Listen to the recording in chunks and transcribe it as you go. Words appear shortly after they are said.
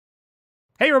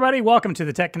Hey, everybody. Welcome to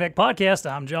the Tech Connect podcast.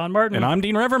 I'm John Martin. And I'm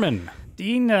Dean Reverman.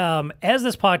 Dean, as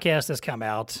this podcast has come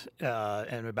out,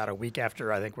 and about a week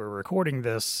after I think we're recording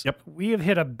this, we have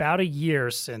hit about a year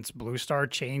since Blue Star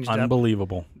changed up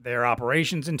their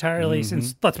operations entirely,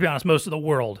 since, let's be honest, most of the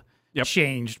world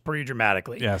changed pretty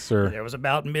dramatically. Yes, sir. It was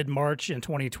about mid-March in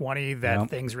 2020 that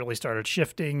things really started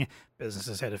shifting.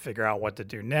 Businesses had to figure out what to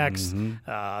do next.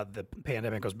 The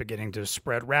pandemic was beginning to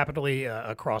spread rapidly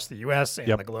across the U.S.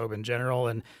 and the globe in general.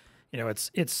 And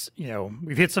it's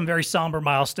we've hit some very somber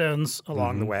milestones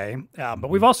along the way, but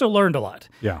we've also learned a lot.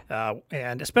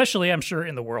 And especially, I'm sure,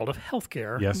 in the world of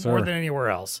healthcare, more than anywhere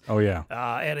else. Oh, yeah.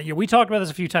 And we talked about this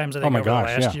a few times, I think, over the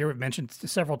last year. We've mentioned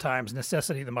several times,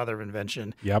 necessity, the mother of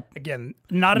invention. Again,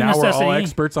 not a necessity. Now we're all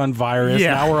experts on virus.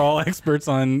 Now we're all experts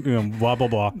on blah, blah,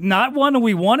 blah. Not one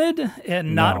we wanted,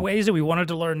 and not ways that we wanted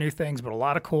to learn new things, but a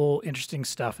lot of cool, interesting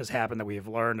stuff has happened that we've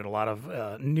learned, and a lot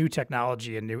of new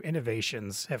technology and new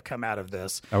innovations have come out of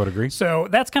this. I would agree. So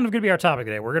that's kind of going to be our topic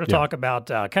today. We're going to talk about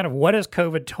kind of what has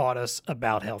COVID taught us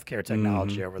about healthcare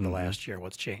technology over the last year,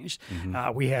 what's changed.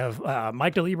 We have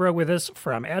Mike DeLibero with us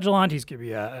from Agilent. He's going to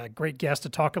be a great guest to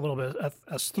talk a little bit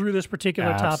us through this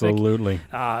particular topic. Absolutely.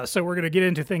 So we're going to get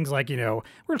into things like, we're going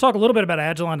to talk a little bit about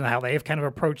Agilent and how they've kind of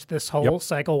approached this whole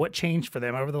cycle, what changed for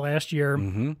them over the last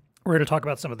year. We're going to talk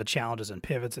about some of the challenges and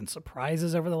pivots and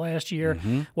surprises over the last year,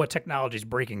 what technology is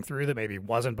breaking through that maybe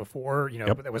wasn't before,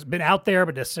 that was been out there,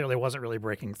 but necessarily wasn't really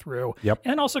breaking through.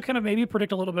 And also kind of maybe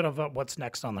predict a little bit of what's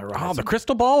next on the horizon. Oh, the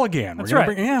crystal ball again. That's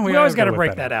right. We always got to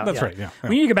break that out. That's right. We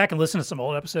need to go back and listen to some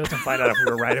old episodes and find out if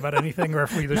we were right about anything or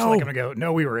if we just going to go,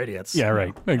 no, we were idiots. Yeah,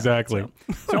 right. Exactly.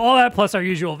 So all that plus our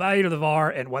usual value to the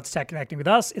VAR and what's tech connecting with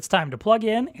us, it's time to plug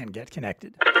in and get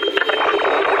connected.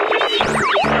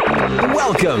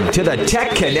 Welcome to the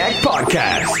Tech Connect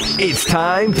podcast. It's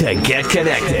time to get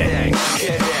connected.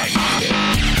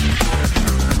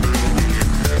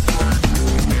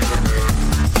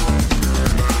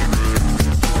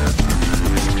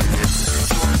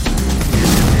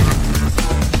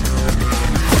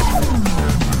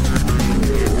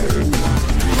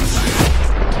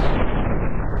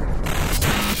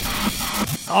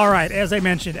 All right, as I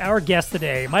mentioned, our guest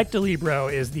today, Mike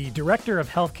DeLibero, is the Director of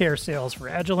Healthcare Sales for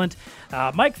Agilent.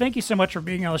 Mike, thank you so much for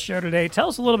being on the show today. Tell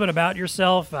us a little bit about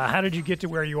yourself. How did you get to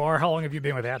where you are? How long have you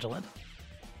been with Agilent?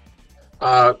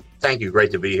 Thank you. Great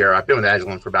to be here. I've been with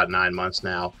Agilent for about 9 months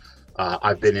now.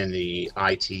 I've been in the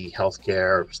IT,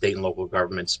 healthcare, state and local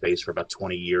government space for about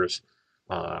 20 years.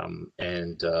 My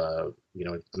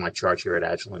charge here at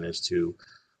Agilent is to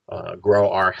grow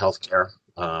our healthcare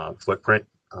footprint.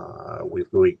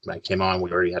 I came on, we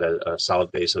already had a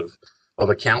solid base of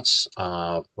accounts,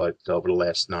 but over the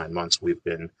last 9 months, we've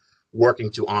been working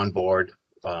to onboard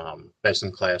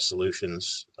best-in-class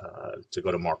solutions to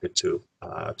go to market to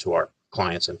our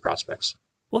clients and prospects.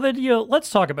 Well, then, let's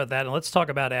talk about that, and let's talk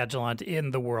about Agilent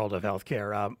in the world of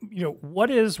healthcare. What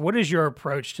is your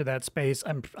approach to that space?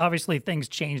 Obviously, things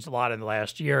changed a lot in the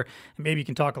last year, and maybe you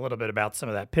can talk a little bit about some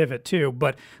of that pivot too.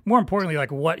 But more importantly,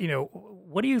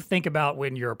 what do you think about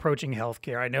when you're approaching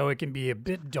healthcare? I know it can be a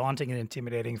bit daunting and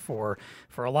intimidating for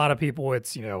a lot of people.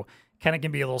 It's kind of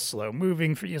can be a little slow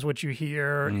moving for you, is what you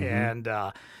hear, and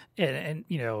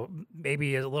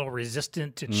maybe a little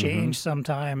resistant to change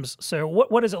sometimes. So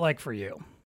what is it like for you?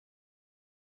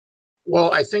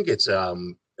 Well, I think it's,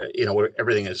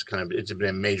 everything is it's been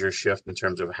a major shift in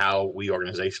terms of how we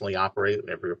organizationally operate,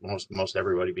 most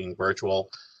everybody being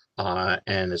virtual,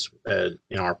 and it's,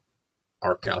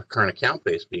 our current account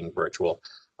base being virtual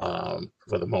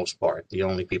for the most part. The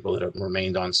only people that have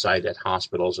remained on site at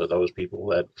hospitals are those people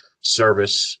that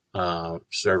service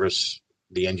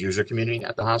the end user community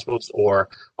at the hospitals or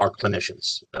our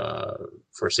clinicians.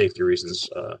 For safety reasons,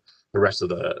 the rest of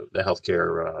the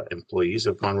healthcare employees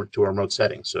have gone to a remote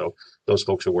setting. So those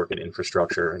folks who work in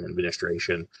infrastructure and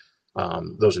administration,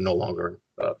 those are no longer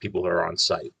people who are on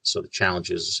site. So the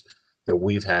challenges that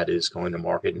we've had is going to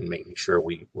market and making sure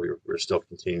we're still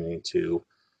continuing to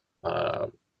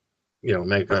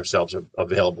make ourselves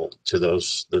available to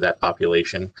that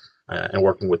population, and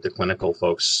working with the clinical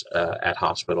folks at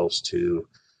hospitals to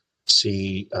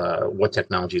see what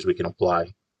technologies we can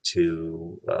apply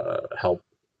to help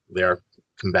their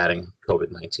combating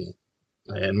COVID-19.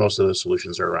 And most of those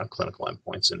solutions are around clinical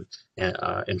endpoints and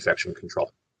infection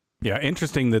control. Yeah,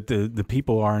 interesting that the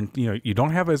people aren't, you don't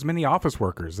have as many office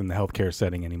workers in the healthcare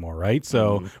setting anymore, right?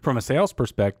 So from a sales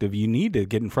perspective, you need to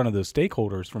get in front of those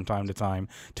stakeholders from time to time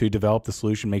to develop the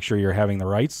solution, make sure you're having the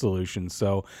right solution.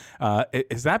 So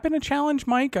has that been a challenge,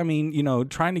 Mike? I mean,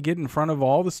 trying to get in front of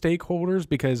all the stakeholders,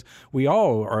 because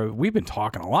we've been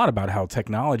talking a lot about how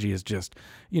technology is just,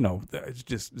 it's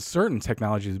just certain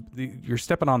technologies, you're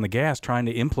stepping on the gas trying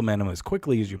to implement them as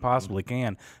quickly as you possibly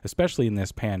can, especially in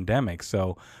this pandemic.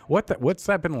 So what's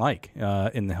that been like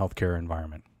in the healthcare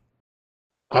environment?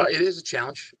 It is a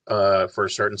challenge for a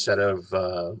certain set of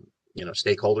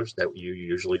stakeholders that you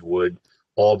usually would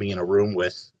all be in a room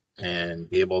with and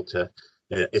be able to.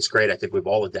 It's great. I think we've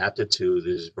all adapted to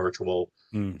these virtual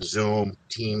Zoom,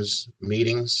 Teams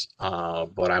meetings,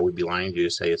 but I would be lying to you to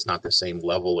say it's not the same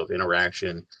level of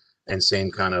interaction and same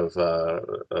kind of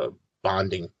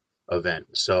bonding event.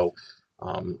 So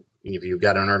if you've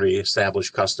got an already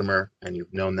established customer and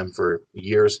you've known them for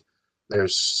years,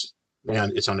 it's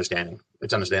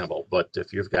understandable. But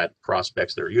if you've got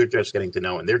prospects that you're just getting to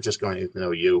know and they're just going to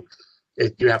know you,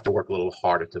 you have to work a little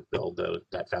harder to build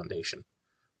that foundation.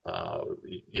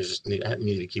 You just need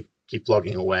to keep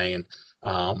plugging away, and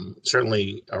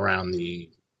certainly around the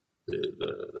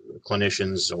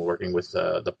clinicians and working with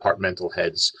departmental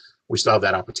heads, we still have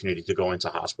that opportunity to go into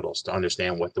hospitals to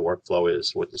understand what the workflow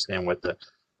is, understand what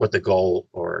the goal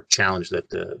or challenge that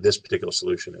this particular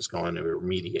solution is going to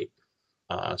remediate.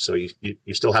 So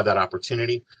you still have that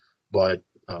opportunity, but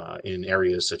in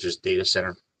areas such as data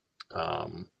center,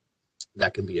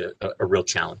 that can be a real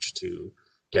challenge to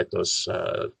get those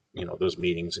those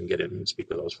meetings and get in and speak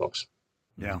with those folks.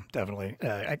 Yeah, definitely.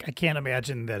 I can't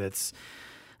imagine that it's.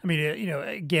 I mean,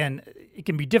 again, it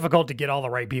can be difficult to get all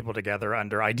the right people together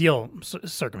under ideal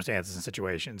circumstances and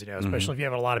situations, especially if you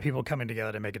have a lot of people coming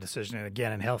together to make a decision. And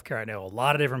again, in healthcare, I know a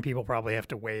lot of different people probably have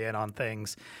to weigh in on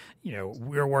things.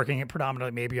 We're working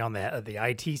predominantly maybe on the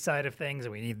IT side of things,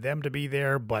 and we need them to be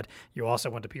there. But you also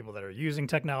want the people that are using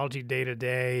technology day to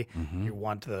day. You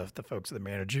want the folks at the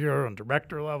managerial and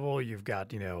director level. You've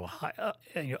got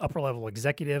upper level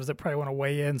executives that probably want to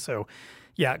weigh in. So.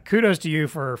 Yeah, kudos to you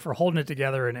for holding it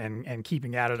together and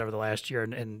keeping at it over the last year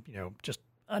and just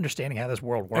understanding how this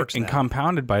world works. And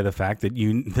compounded by the fact that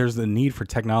there's the need for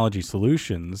technology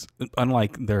solutions,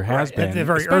 unlike there has been,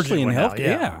 especially in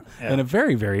healthcare. In a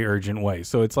very, very urgent way.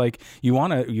 So it's like you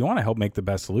want to help make the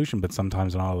best solution, but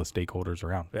sometimes not all the stakeholders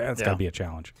around. That's got to be a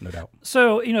challenge, no doubt.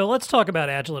 So let's talk about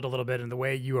Agilent a little bit and the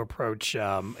way you approach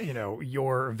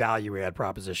your value add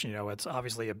proposition. It's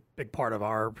obviously a big part of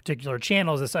our particular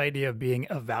channel is this idea of being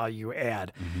a value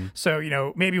add.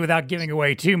 So maybe without giving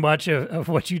away too much of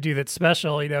what you do that's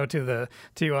special. To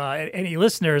any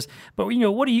listeners, but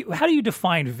how do you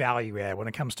define value add when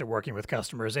it comes to working with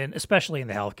customers, and especially in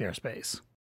the healthcare space?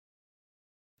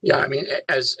 Yeah, I mean,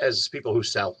 as people who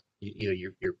sell,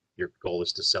 your goal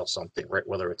is to sell something, right?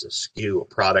 Whether it's a SKU, a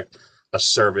product, a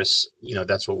service,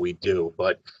 that's what we do.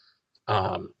 But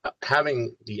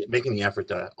making the effort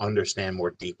to understand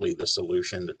more deeply the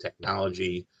solution, the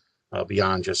technology,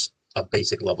 beyond just a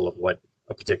basic level of what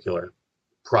a particular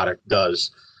product does.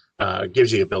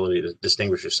 Gives you the ability to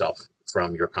distinguish yourself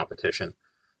from your competition.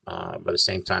 But at the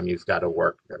same time, you've got to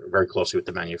work very closely with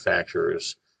the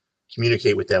manufacturers,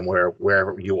 communicate with them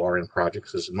wherever you are in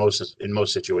projects. Because in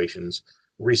most situations,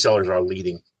 resellers are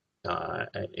leading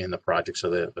in the project.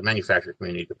 So the manufacturer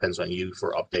community depends on you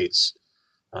for updates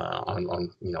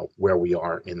on where we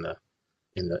are in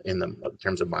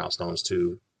terms of milestones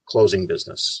to closing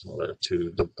business,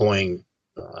 to deploying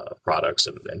products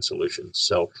and solutions.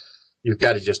 So you've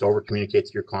got to just over communicate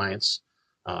to your clients,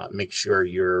 make sure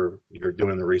you're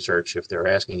doing the research. If they're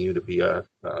asking you to be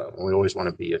we always want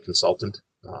to be a consultant.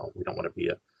 We don't want to be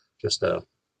just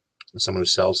someone who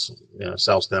sells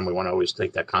to them. We want to always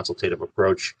take that consultative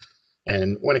approach.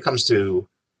 And when it comes to,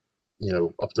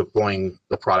 up deploying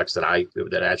the products that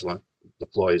Agilent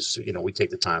deploys, we take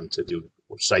the time to do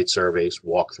site surveys,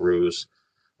 walkthroughs,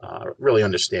 really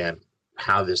understand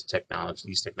how these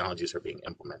technologies are being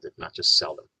implemented, not just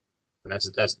sell them. And that's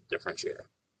the differentiator.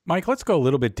 Mike, let's go a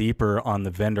little bit deeper on the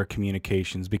vendor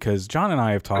communications, because John and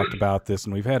I have talked about this,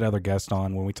 and we've had other guests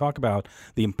on when we talk about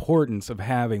the importance of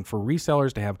having for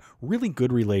resellers to have really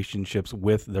good relationships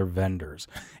with their vendors.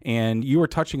 And you were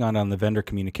touching on the vendor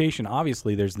communication.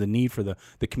 Obviously, there's the need for the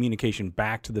communication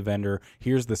back to the vendor.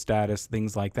 Here's the status,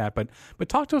 things like that. But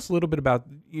talk to us a little bit about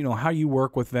how you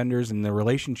work with vendors and the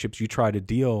relationships you try to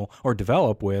deal or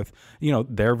develop with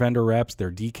their vendor reps,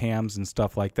 their DCAMs, and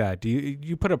stuff like that. Do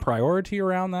you put a priority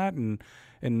around that,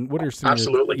 and what are some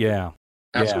absolutely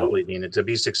absolutely Dean, to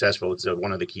be successful, it's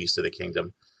one of the keys to the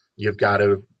kingdom. you've got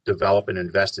to develop and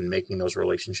invest in making those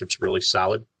relationships really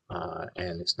solid.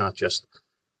 And it's not just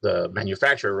the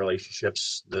manufacturer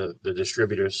relationships, the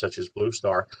distributors such as Blue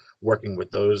Star, working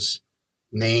with those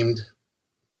named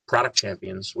product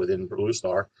champions within Blue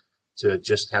Star to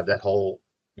just have that whole,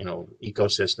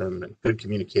 ecosystem and good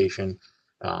communication.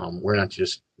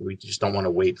 We just don't want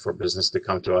to wait for business to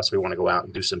come to us. We want to go out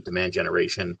and do some demand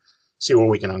generation, see where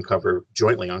we can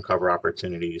jointly uncover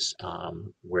opportunities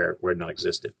where none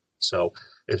existed. So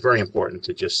it's very important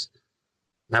to just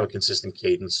have a consistent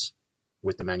cadence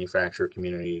with the manufacturer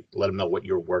community, let them know what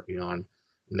you're working on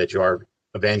and that you are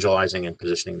evangelizing and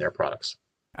positioning their products.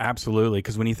 Absolutely.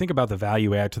 Because when you think about the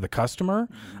value add to the customer,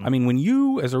 I mean, when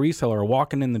you as a reseller are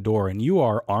walking in the door and you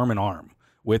are arm in arm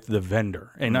with the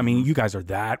vendor, and I mean, you guys are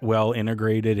that well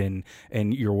integrated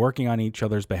and you're working on each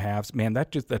other's behalves, man,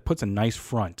 that puts a nice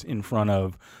front in front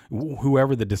of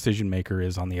whoever the decision maker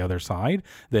is on the other side,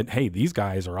 that, hey, these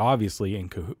guys are obviously in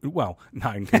cahoots. Well,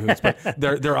 not in cahoots, but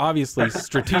they're obviously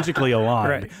strategically aligned.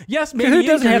 Right. Yes, maybe Cahoot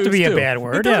doesn't have to be too. a bad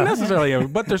word. It doesn't necessarily,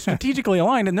 but they're strategically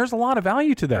aligned, and there's a lot of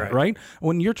value to that, right?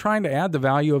 When you're trying to add the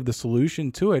value of the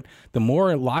solution to it, the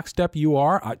more lockstep you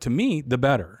are, to me, the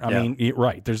better. I mean,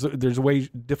 right. There's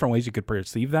different ways you could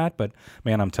perceive that, but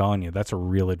man, I'm telling you, that's a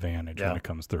real advantage when it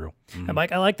comes through. And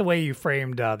Mike, I like the way you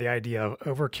framed the idea of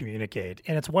over communicate,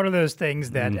 and it's one of those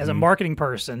things that as a marketing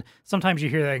person, sometimes you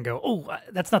hear that and go, "Oh,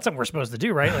 that's not something we're supposed to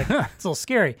do," right? Like it's a little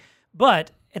scary.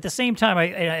 But at the same time,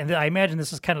 I imagine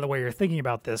this is kind of the way you're thinking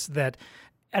about this. And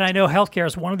I know healthcare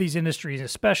is one of these industries,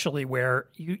 especially where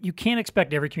you can't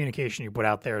expect every communication you put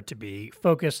out there to be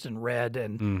focused and read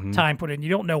and time put in. You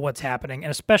don't know what's happening,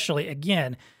 and especially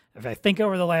again, if I think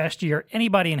over the last year,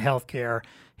 anybody in healthcare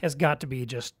has got to be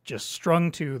just strung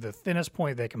to the thinnest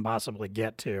point they can possibly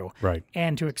get to. Right.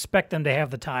 And to expect them to have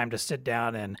the time to sit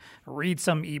down and read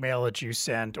some email that you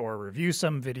sent or review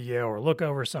some video or look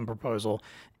over some proposal,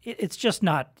 it's just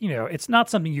not, it's not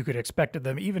something you could expect of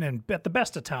them, even at the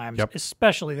best of times,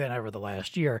 especially then over the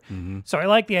last year. So I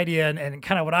like the idea and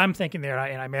kind of what I'm thinking there,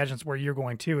 and I imagine it's where you're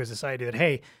going too, is this idea that,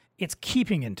 hey, it's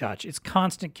keeping in touch. It's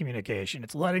constant communication.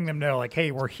 It's letting them know, like,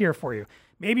 hey, we're here for you.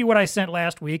 Maybe what I sent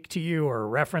last week to you or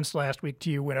referenced last week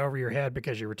to you went over your head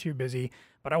because you were too busy,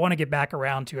 but I want to get back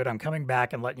around to it. I'm coming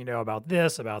back and letting you know about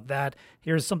this, about that.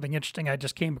 Here's something interesting I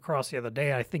just came across the other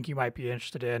day I think you might be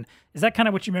interested in. Is that kind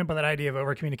of what you meant by that idea of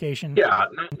over-communication? Yeah,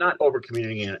 not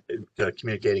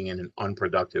over-communicating in an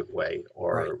unproductive way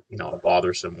or, a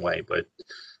bothersome way, but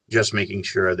just making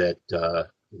sure that,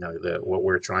 what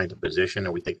we're trying to position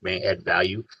and we think may add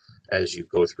value as you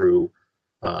go through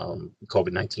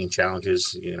COVID-19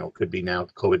 challenges, could be now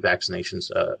COVID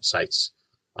vaccinations sites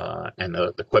and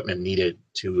the equipment needed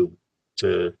to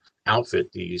outfit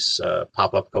these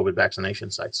pop-up COVID vaccination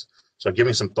sites. So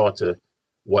giving some thought to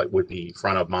what would be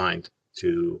front of mind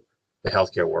to the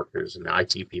healthcare workers and the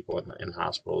IT people in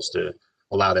hospitals to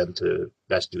allow them to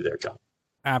best do their job.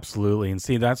 Absolutely. And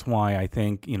see, that's why I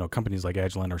think, companies like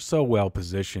Agilent are so well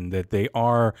positioned that they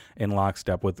are in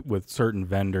lockstep with certain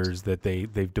vendors, that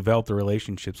they've developed the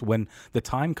relationships. When the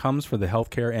time comes for the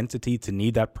healthcare entity to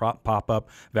need that pop-up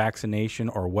vaccination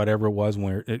or whatever it was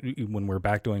when we're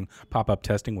back doing pop-up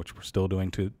testing, which we're still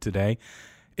doing today,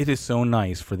 it is so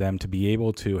nice for them to be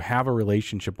able to have a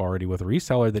relationship already with a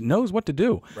reseller that knows what to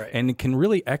do and can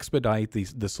really expedite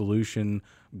the solution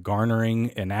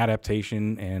garnering and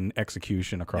adaptation and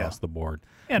execution across the board.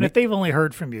 And if they've only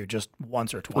heard from you just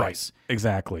once or twice,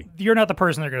 exactly, you're not the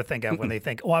person they're going to think of when they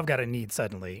think, oh, I've got a need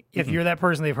suddenly. If you're that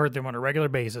person they've heard them on a regular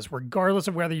basis, regardless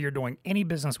of whether you're doing any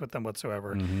business with them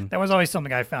whatsoever, that was always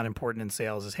something I found important in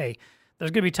sales is, hey, there's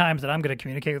going to be times that I'm going to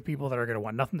communicate with people that are going to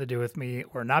want nothing to do with me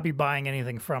or not be buying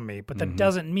anything from me. But that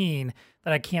doesn't mean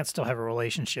that I can't still have a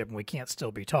relationship and we can't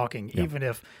still be talking, even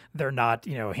if they're not,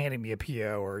 handing me a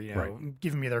PO or,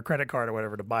 giving me their credit card or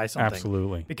whatever to buy something.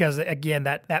 Absolutely. Because, again,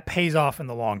 that pays off in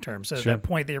the long term. So at that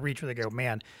point they reach where they go,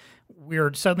 man,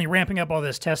 we're suddenly ramping up all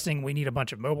this testing. We need a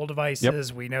bunch of mobile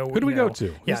devices. We know who do we go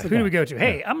to? Who do we go to?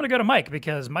 Hey, I'm going to go to Mike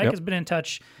because Mike has been in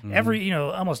touch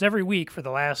almost every week for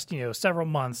the last several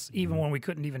months, even when we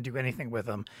couldn't even do anything with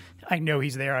him. I know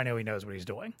he's there. I know he knows what he's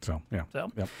doing.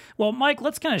 Well, Mike,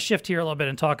 let's kind of shift here a little bit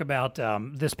and talk about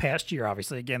this past year.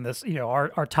 Obviously, again, this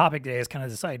our topic today is kind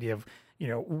of this idea of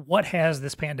what has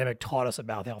this pandemic taught us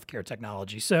about healthcare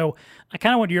technology? So I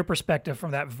kind of want your perspective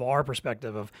from that VAR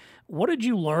perspective of what did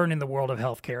you learn in the world of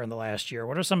healthcare in the last year?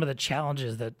 What are some of the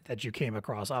challenges that you came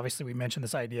across? Obviously, we mentioned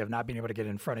this idea of not being able to get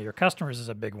in front of your customers is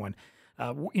a big one.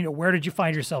 Where did you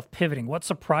find yourself pivoting? What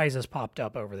surprises popped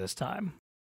up over this time?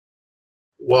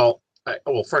 Well,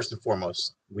 first and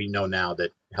foremost, we know now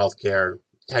that healthcare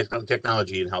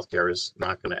technology in healthcare is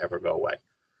not going to ever go away.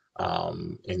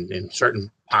 In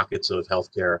certain pockets of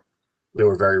healthcare, they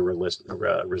were very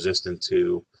resistant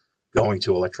to going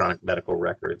to electronic medical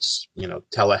records.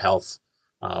 Telehealth,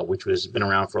 which has been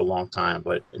around for a long time,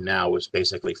 but now was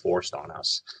basically forced on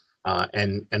us,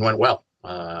 and went well.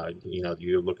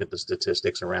 You look at the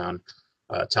statistics around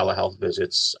telehealth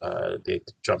visits; they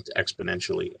jumped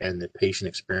exponentially, and the patient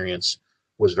experience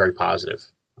was very positive,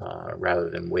 rather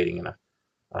than waiting in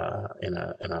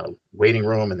a waiting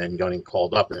room and then getting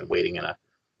called up and then waiting in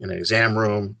an exam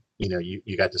room.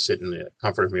 You got to sit in the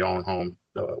comfort of your own home,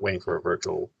 waiting for a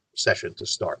virtual session to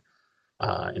start.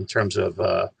 In terms of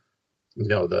the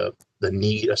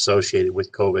need associated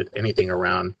with COVID, anything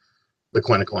around the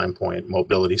clinical endpoint,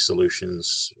 mobility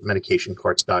solutions, medication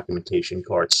carts, documentation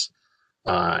carts,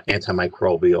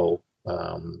 antimicrobial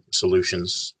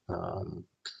solutions, and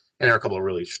there are a couple of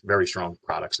really very strong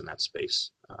products in that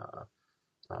space.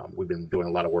 We've been doing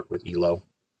a lot of work with Elo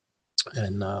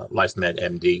and LifeMed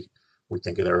MD. We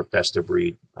think they're best of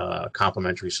breed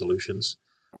complementary solutions.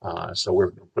 So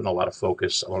we're putting a lot of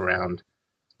focus around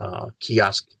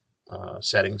kiosk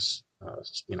settings,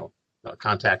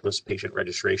 contactless patient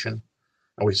registration,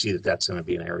 and we see that that's going to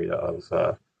be an area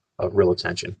of real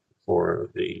attention for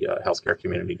the healthcare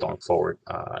community going forward.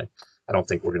 I don't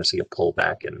think we're going to see a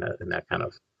pullback in that kind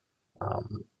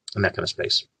of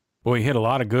space. Well, we hit a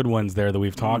lot of good ones there that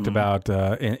we've talked about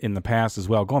in the past as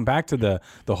well. Going back to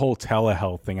the whole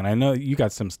telehealth thing, and I know you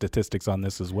got some statistics on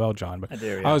this as well, John, but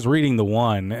I was reading the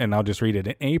one, and I'll just read it.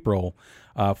 In April,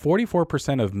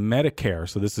 44% of Medicare,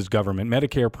 so this is government,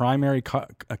 Medicare primary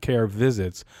care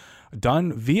visits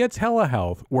done via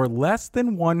telehealth were less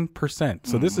than 1%.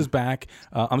 So this is back,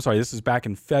 this is back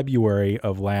in February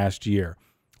of last year.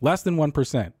 Less than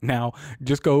 1%. Now,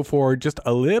 just go for just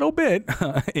a little bit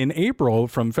in April,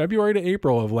 from February to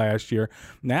April of last year.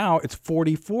 Now it's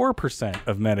 44%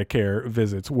 of Medicare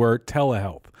visits were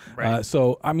telehealth. Right.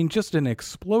 So, I mean, just an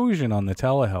explosion on the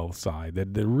telehealth side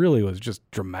that really was just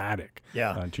dramatic.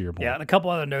 Yeah. To your point. Yeah. And a couple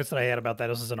other notes that I had about that.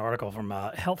 This is an article from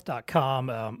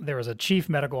health.com. There was a chief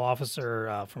medical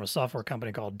officer from a software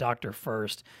company called Dr.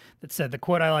 First that said, the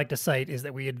quote I like to cite is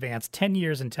that we advanced 10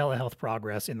 years in telehealth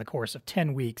progress in the course of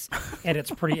 10 weeks. And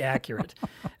it's pretty accurate.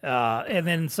 And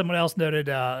then someone else noted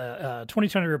a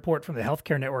 2020 report from the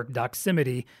healthcare network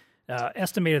Doximity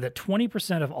estimated that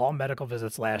 20% of all medical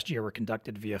visits last year were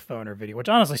conducted via phone or video, which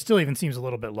honestly still even seems a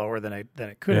little bit lower than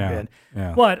it could have been.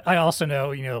 Yeah. But I also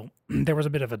know, there was a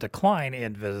bit of a decline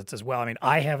in visits as well. I mean,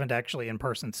 I haven't actually in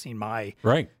person seen my,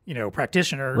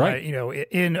 practitioner,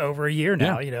 in over a year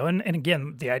now, and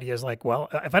again, the idea is like, well,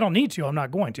 if I don't need to, I'm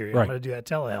not going to. I'm going to do that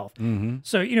telehealth. Mm-hmm.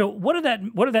 So, what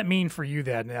did that mean for you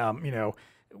then?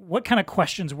 What kind of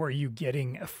questions were you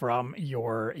getting from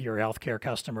your healthcare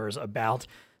customers about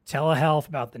telehealth,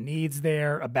 about the needs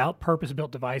there, about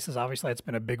purpose-built devices? Obviously, that's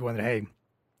been a big one that, hey,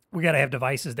 we got to have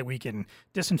devices that we can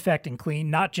disinfect and clean,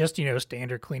 not just,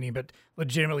 standard cleaning, but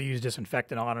legitimately use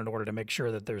disinfectant on in order to make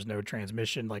sure that there's no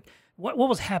transmission. Like, what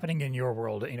was happening in your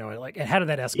world, and how did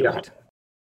that escalate?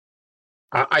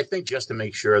 Yeah. I think just to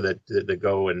make sure that they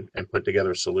go and put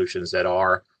together solutions that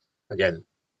are, again,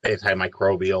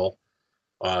 antimicrobial,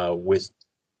 with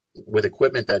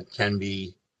equipment that can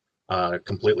be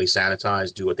completely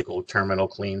sanitized, do what they call terminal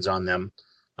cleans on them,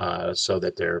 so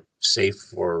that they're safe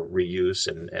for reuse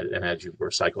and as you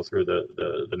cycle through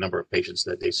the number of patients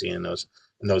that they see in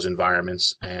those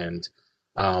environments. And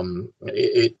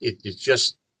it's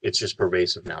just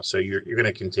pervasive now. So you're going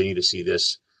to continue to see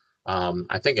this.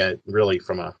 I think really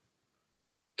from a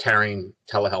carrying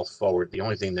telehealth forward, the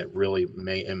only thing that really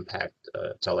may impact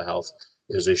telehealth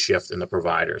is a shift in the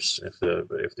providers, if they're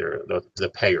the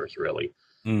payers really.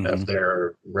 Mm-hmm. If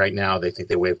they're right now, they think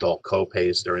they waived all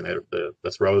co-pays during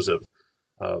the throes of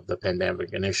the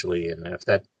pandemic initially, and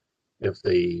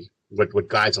what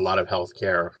guides a lot of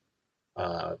healthcare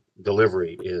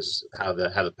delivery is how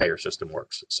the payer system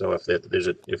works. So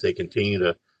if they continue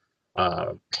to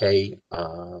pay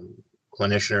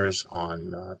clinicians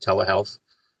on telehealth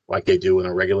like they do in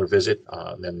a regular visit,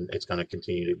 then it's going to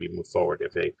continue to be moved forward.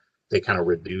 If they kind of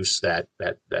reduce that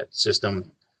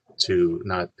system to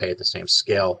not pay at the same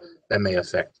scale, that may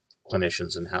affect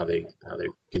clinicians and how they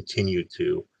continue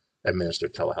to administer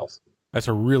telehealth. That's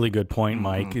a really good point,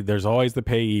 Mike. Mm-hmm. There's always the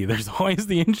payee. There's always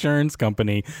the insurance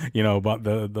company, but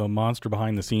the monster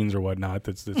behind the scenes or whatnot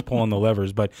that's pulling the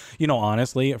levers. But,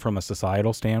 honestly, from a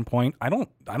societal standpoint, I don't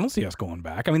see us going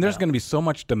back. I mean, there's going to be so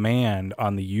much demand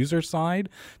on the user side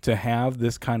to have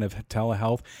this kind of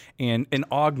telehealth and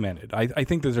augmented. I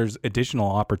think that there's additional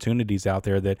opportunities out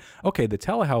there that, okay, the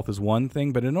telehealth is one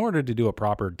thing, but in order to do a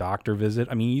proper doctor visit,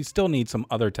 I mean, you still need some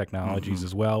other technologies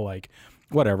as well, like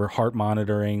whatever, heart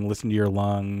monitoring, listen to your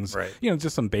lungs, Right.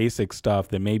 just some basic stuff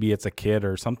that maybe it's a kit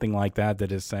or something like that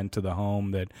is sent to the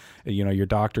home that, your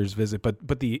doctors visit.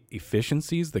 But the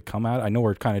efficiencies that come out, I know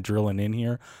we're kind of drilling in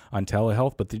here on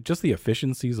telehealth, but just the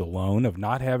efficiencies alone of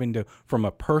not having to, from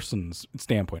a person's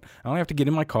standpoint, I don't have to get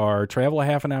in my car, travel a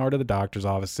half an hour to the doctor's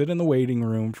office, sit in the waiting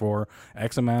room for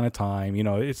X amount of time.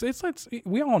 It's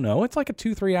we all know it's like a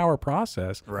 2-3 hour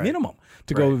process minimum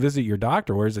to go visit your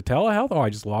doctor. Whereas a telehealth, I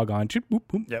just log on, boop,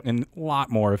 boop, and a lot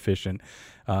more efficient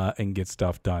and get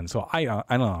stuff done. So I don't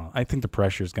know. I think the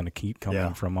pressure is going to keep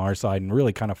coming from our side and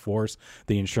really kind of force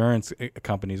the insurance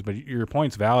companies. But your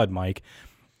point's valid, Mike.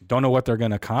 Don't know what they're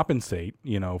going to compensate,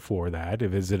 for that.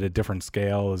 Is it a different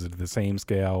scale? Is it the same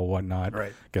scale? Whatnot?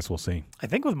 Right. Guess we'll see. I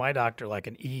think with my doctor, like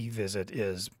an e-visit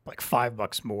is like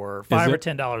 $5 more, $5 or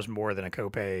 $10 more than a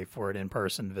copay for an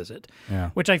in-person visit. Yeah.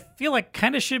 Which I feel like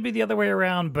kind of should be the other way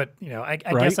around, but I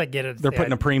guess I get it. They're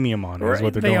putting a premium on it. Is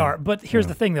what they're they doing. are. But here's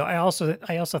the thing, though. I also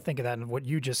think of that and what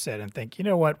you just said, and think, you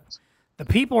know what? The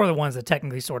people are the ones that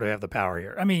technically sort of have the power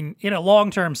here. I mean, in a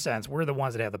long-term sense, we're the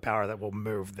ones that have the power that will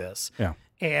move this. Yeah.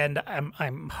 And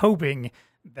I'm hoping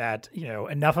that,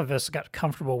 enough of us got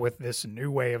comfortable with this new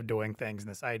way of doing things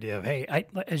and this idea of, hey,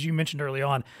 as you mentioned early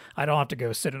on, I don't have to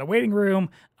go sit in a waiting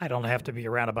room. I don't have to be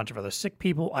around a bunch of other sick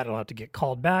people. I don't have to get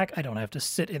called back. I don't have to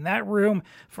sit in that room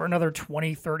for another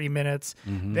 20, 30 minutes.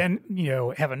 Mm-hmm.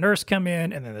 Then, have a nurse come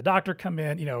in and then the doctor come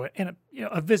in, and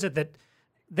a visit that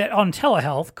on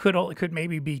telehealth could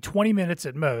maybe be 20 minutes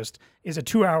at most is a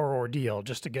 2-hour ordeal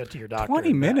just to get to your doctor.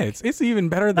 20 minutes? It's even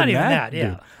better than Not even that. that,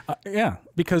 yeah. Yeah,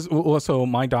 because so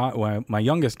my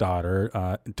youngest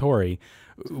daughter, Tori,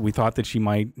 we thought that she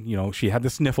might, she had the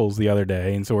sniffles the other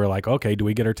day. And so we're like, okay, do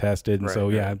we get her tested?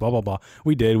 And blah, blah, blah.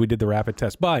 We did the rapid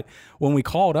test. But when we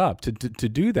called up to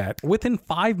do that, within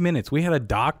 5 minutes, we had a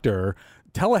doctor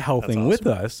telehealthing with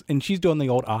us, and she's doing the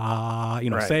old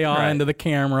say into the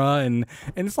camera, and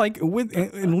it's like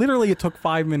and literally it took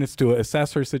 5 minutes to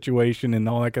assess her situation and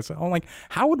all that kind of stuff. I'm like,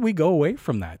 how would we go away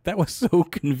from that? That was so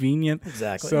convenient,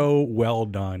 so well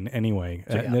done. Anyway,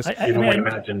 I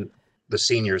imagine the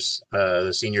seniors,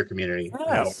 the senior community,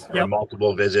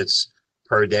 multiple visits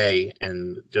per day,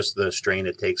 and just the strain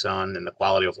it takes on, and the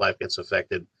quality of life gets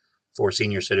affected for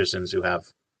senior citizens who have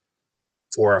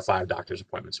 4 or 5 doctor's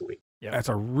appointments a week. Yeah. That's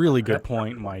a really good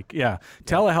point, Mike. Yeah.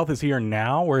 Telehealth is here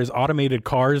now, whereas automated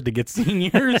cars to get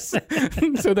seniors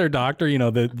so their doctor,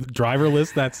 the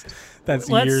driverless, that's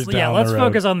years down the road. Let's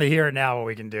focus on the here and now, what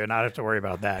we can do, and not have to worry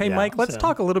about that. Hey, Mike, let's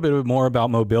talk a little bit more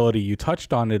about mobility. You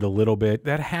touched on it a little bit.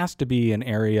 That has to be an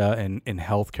area in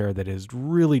healthcare that has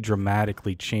really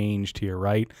dramatically changed here,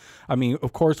 right? I mean,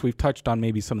 of course, we've touched on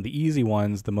maybe some of the easy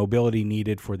ones, the mobility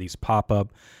needed for these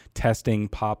pop-up testing,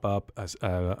 pop-up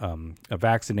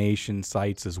vaccination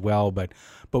sites as well. But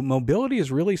mobility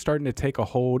is really starting to take a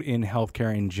hold in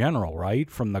healthcare in general, right?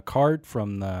 From the cart,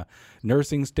 from the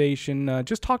nursing station.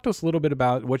 Just talk to us a little bit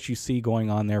about what you see going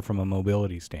on there from a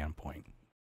mobility standpoint.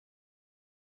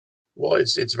 Well,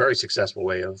 it's a very successful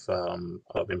way of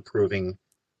improving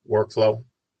workflow,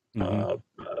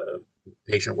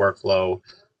 patient workflow,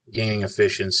 gaining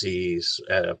efficiencies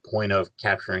at a point of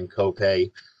capturing copay.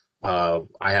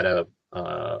 I had a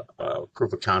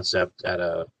proof of concept at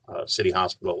a city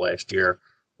hospital last year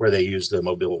where they used the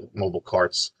mobile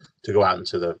carts to go out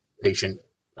into the patient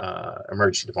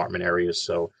emergency department areas,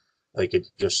 so they could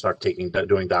just start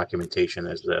doing documentation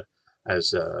as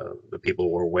the people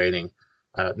were waiting.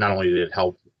 Not only did it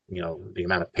help, the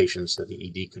amount of patients that the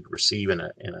ED could receive in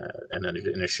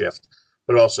a shift,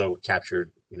 but also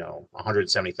captured,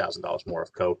 $170,000 more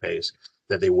of copays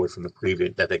that they would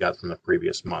that they got from the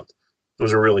previous month. It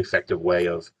was a really effective way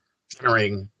of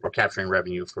generating or capturing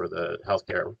revenue for the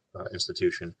healthcare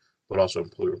institution, but also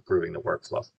improving the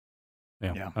workflow.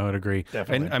 Yeah, I would agree.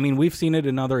 Definitely. And I mean, we've seen it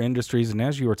in other industries. And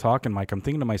as you were talking, Mike, I'm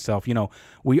thinking to myself,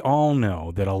 we all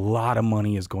know that a lot of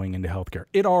money is going into healthcare.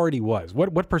 It already was.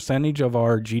 What percentage of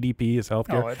our GDP is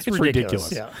healthcare? Oh, it's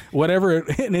ridiculous. Yeah. Whatever.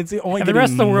 And it's only and the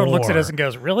rest of the world looks at us and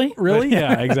goes, really? Really?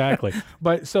 Yeah, exactly.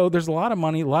 But so there's a lot of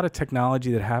money, a lot of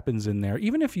technology that happens in there.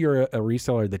 Even if you're a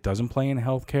reseller that doesn't play in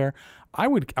healthcare, I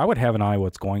would have an eye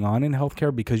what's going on in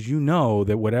healthcare, because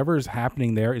that whatever is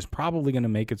happening there is probably going to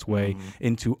make its way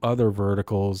into other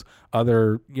verticals,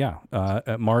 other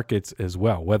markets as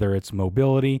well, whether it's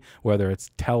mobility, whether it's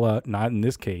not in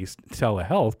this case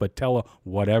telehealth, but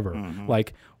whatever.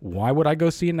 Like, why would I go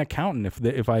see an accountant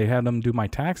if I had them do my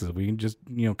taxes? We can just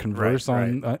converse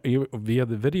on via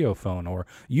the video phone, or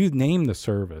you name the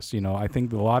service. I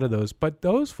think a lot of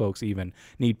those folks even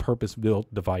need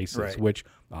purpose-built devices, which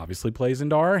obviously plays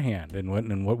into our hand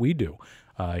and what we do.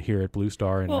 here at Blue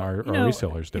Star and our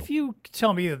resellers do. If you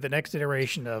tell me that the next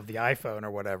iteration of the iPhone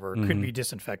or whatever could be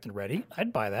disinfectant ready,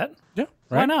 I'd buy that. Yeah,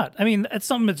 Why right. not? I mean, it's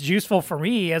something that's useful for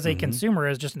me as a consumer,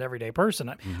 as just an everyday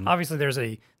person. Obviously, there's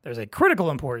a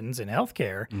critical importance in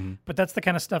healthcare, but that's the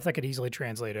kind of stuff that could easily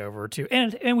translate over to,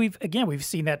 and we've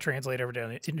seen that translate over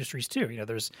to industries too.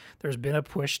 There's been a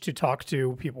push to talk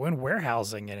to people in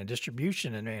warehousing and in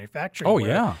distribution and manufacturing. Oh, where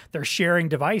yeah. they're sharing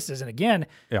devices, and again,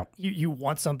 Yeah. you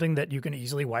want something that you can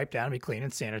easily wipe down and be clean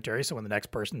and sanitary, so when the next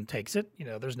person takes it,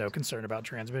 there's no concern about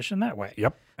transmission that way.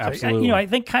 Yep, So, absolutely. I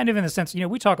think kind of in the sense,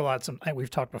 we talk a lot. We've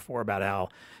talked before about how,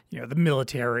 the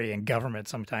military and government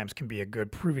sometimes can be a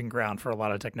good proving ground for a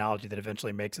lot of technology that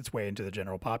eventually makes its way into the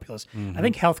general populace. I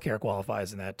think healthcare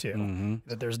qualifies in that too.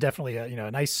 That there's definitely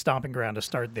a nice stomping ground to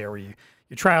start there, where you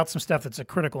try out some stuff that's a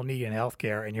critical need in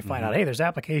healthcare, and you find out, hey, there's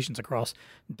applications across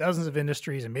dozens of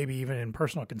industries and maybe even in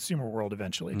personal consumer world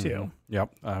eventually too.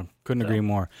 Yep, couldn't agree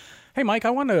more. Hey, Mike, I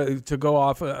want to go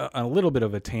off a little bit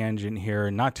of a tangent here,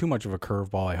 not too much of a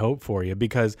curveball, I hope, for you,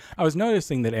 because I was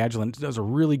noticing that Agilent does a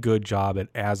really good job at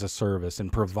as a service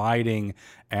and providing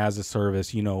as a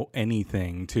service,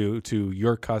 anything to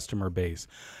your customer base.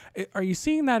 Are you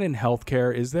seeing that in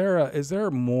healthcare? Is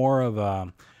there more of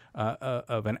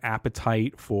an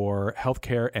appetite for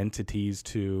healthcare entities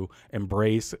to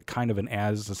embrace kind of an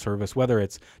as a service, whether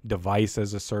it's device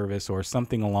as a service or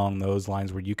something along those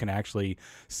lines, where you can actually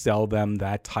sell them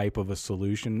that type of a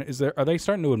solution? Are they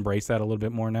starting to embrace that a little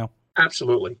bit more now?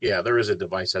 Absolutely. Yeah, there is a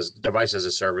device as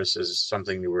a service is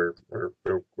something that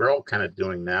we're all kind of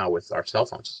doing now with our cell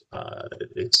phones.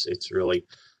 It's really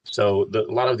so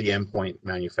a lot of the endpoint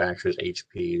manufacturers,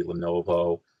 HP,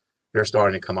 Lenovo, they're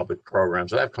starting to come up with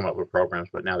programs. They've come up with programs,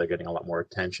 but now they're getting a lot more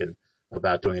attention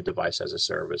about doing a device as a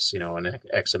service. An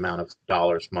X amount of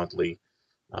dollars monthly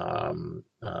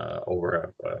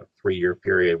over a 3-year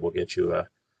period will get you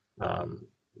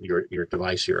your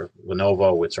device, your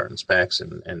Lenovo, with certain specs,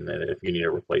 and then if you need a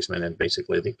replacement, and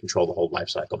basically they control the whole life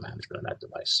cycle management of that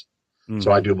device.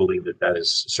 So I do believe that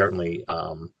is certainly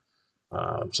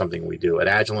something we do at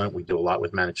Agilent. We do a lot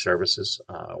with managed services.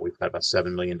 We've got about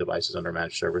 7 million devices under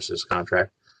managed services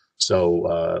contract.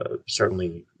 So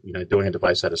certainly, doing a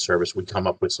device as a service, we come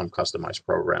up with some customized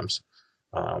programs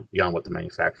beyond what the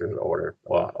manufacturer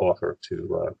offer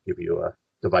to give you a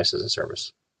device as a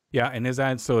service. Yeah, and is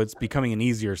that so? It's becoming an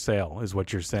easier sale, is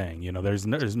what you're saying.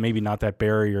 There's maybe not that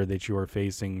barrier that you were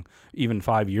facing even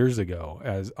 5 years ago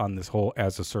as on this whole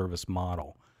as a service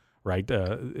model, right?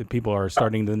 People are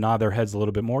starting to nod their heads a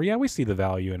little bit more. Yeah, we see the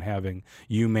value in having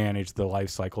you manage the life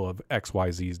cycle of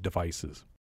XYZ's devices.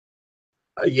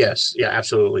 Yes, yeah,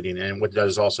 absolutely, Dean. And what it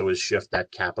does also is shift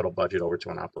that capital budget over to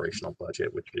an operational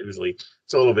budget, which usually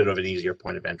it's a little bit of an easier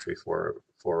point of entry for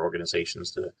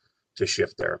organizations to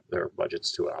shift their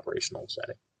budgets to an operational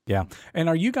setting. Yeah. And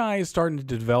are you guys starting to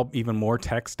develop even more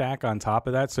tech stack on top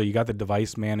of that? So you got the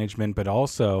device management, but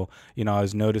also, I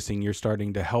was noticing you're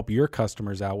starting to help your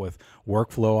customers out with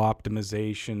workflow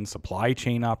optimization, supply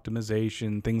chain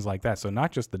optimization, things like that. So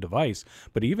not just the device,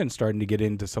 but even starting to get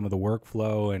into some of the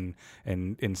workflow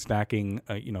and stacking,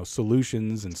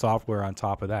 solutions and software on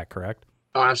top of that, correct?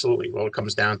 Oh, absolutely. What it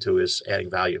comes down to is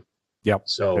adding value. Yep.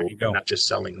 So not just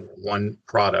selling one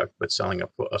product, but selling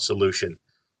a solution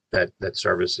that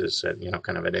services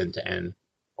kind of an end-to-end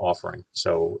offering.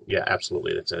 So yeah,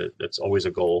 absolutely. That's always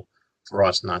a goal for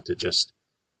us, not to just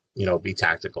be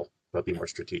tactical, but be more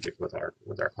strategic with our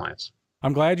clients.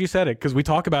 I'm glad you said it, because we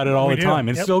talk about it all the do. time.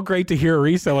 It's so great to hear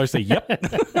a reseller say, "Yep,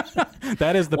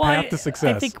 that is the path to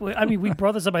success." I think we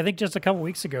brought this up. I think just a couple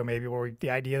weeks ago, maybe, where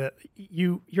the idea that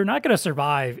you're not going to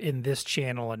survive in this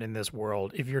channel and in this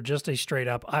world if you're just a straight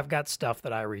up, I've got stuff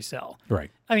that I resell. Right.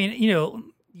 I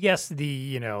mean, yes,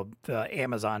 the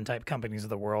Amazon type companies of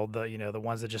the world, the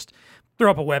ones that just throw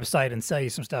up a website and sell you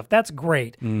some stuff, that's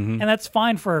great. And that's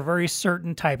fine for a very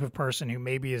certain type of person who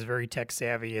maybe is very tech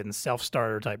savvy and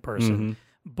self-starter type person.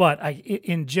 But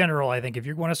in general, I think if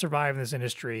you want to survive in this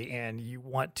industry and you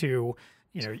want to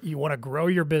grow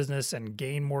your business and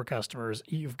gain more customers,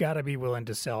 you've got to be willing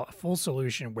to sell a full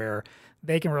solution where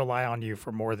they can rely on you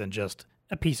for more than just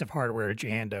a piece of hardware that you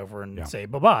hand over and say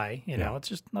bye-bye. It's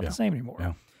just not the same anymore.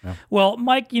 Yeah. Well,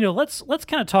 Mike, let's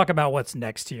kind of talk about what's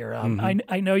next here.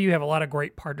 I know you have a lot of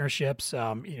great partnerships.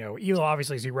 Elo,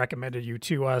 obviously, as he recommended you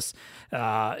to us.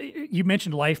 You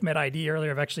mentioned LifeMed ID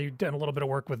earlier. I've actually done a little bit of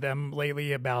work with them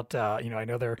lately about, I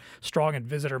know they're strong in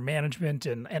visitor management.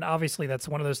 And obviously, that's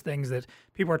one of those things that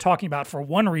people are talking about for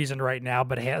one reason right now,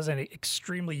 but has an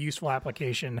extremely useful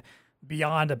application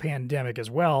beyond a pandemic as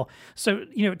well. So,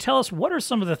 tell us, what are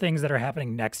some of the things that are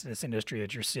happening next in this industry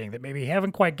that you're seeing that maybe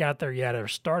haven't quite got there yet or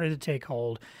started to take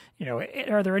hold?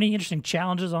 Are there any interesting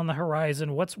challenges on the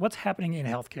horizon? What's happening in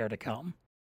healthcare to come?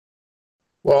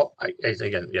 Well,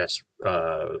 again, yes,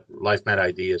 LifeMed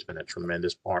ID has been a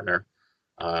tremendous partner.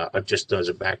 Just as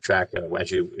a backtrack,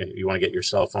 as you want to get your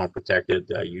cell phone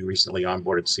protected, you recently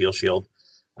onboarded Seal Shield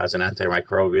as an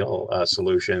antimicrobial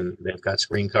solution. They've got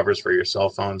screen covers for your cell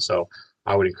phone, so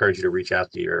I would encourage you to reach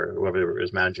out to whoever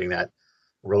is managing that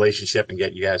relationship and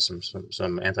get you guys some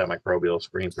antimicrobial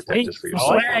screen protectors for your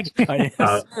cell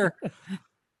phones.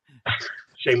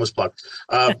 Shameless plug,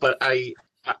 but I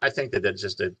think that's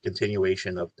just a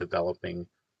continuation of developing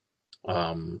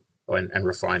and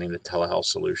refining the telehealth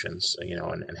solutions,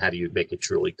 and how do you make it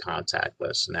truly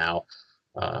contactless now,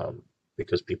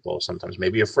 because people sometimes may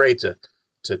be afraid to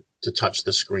touch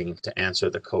the screen to answer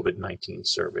the COVID-19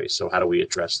 survey. So how do we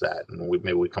address that? And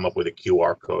maybe we come up with a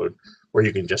QR code where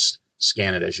you can just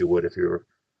scan it as you would if you were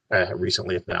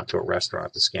recently have been out to a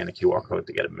restaurant to scan a QR code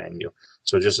to get a menu.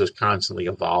 So just as constantly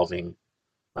evolving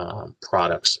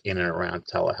products in and around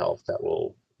telehealth that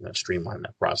will streamline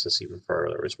that process even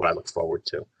further is what I look forward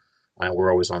to.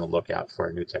 We're always on the lookout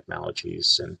for new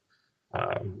technologies, and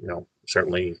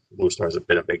certainly Blue Star has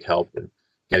been a big help in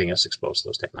getting us exposed to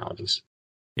those technologies.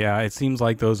 Yeah, it seems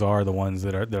like those are the ones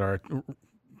that are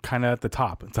kind of at the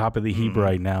top of the heap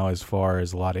right now, as far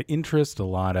as a lot of interest, a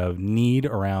lot of need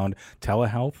around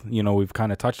telehealth. We've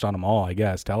kind of touched on them all, I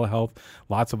guess. Telehealth,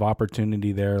 lots of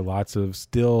opportunity there, lots of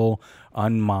still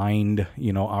unmined,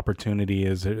 opportunity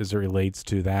as it relates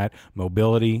to that.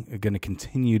 Mobility going to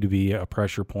continue to be a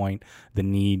pressure point, the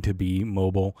need to be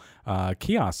mobile.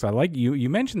 Kiosks, I like you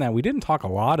mentioned that. We didn't talk a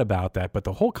lot about that, but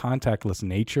the whole contactless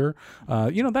nature,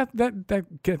 that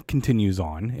continues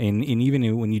on. And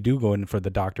even when you do go in for the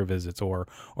doctor visits or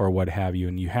what have you,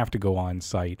 and you have to go on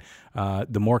site,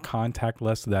 the more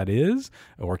contactless that is,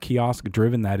 or kiosk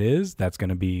driven that is, that's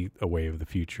going to be a way of the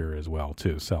future as well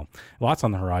too. So lots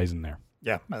on the horizon there.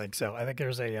 Yeah, I think so. I think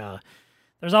there's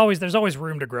always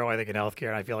room to grow, I think, in healthcare,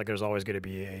 and I feel like there's always going to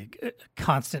be a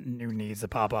constant new needs that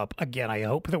pop up. Again, I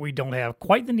hope that we don't have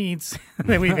quite the needs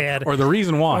that we've had. Or the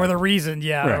reason why. Right.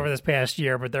 Over this past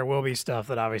year, but there will be stuff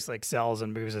that obviously excels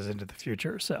and moves us into the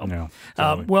future. So, no,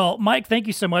 totally. Well, Mike, thank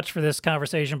you so much for this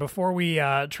conversation. Before we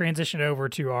transition over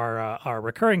to our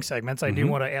recurring segments, I do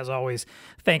want to, as always,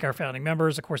 thank our founding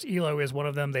members. Of course, ELO is one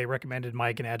of them. They recommended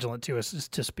Mike and Agilent to us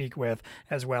to speak with,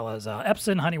 as well as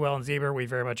Epson, Honeywell, and Zebra. We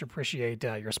very much appreciate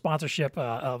your sponsorship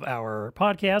of our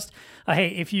podcast. Hey,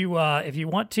 if you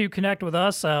want to connect with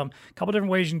us, a couple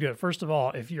different ways you can do it. First of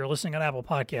all, if you're listening on Apple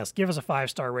Podcasts, give us a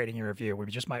 5-star rating and review. We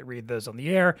just might read those on the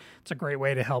air. It's a great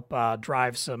way to help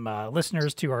drive some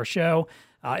listeners to our show.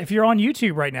 If you're on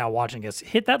YouTube right now watching us,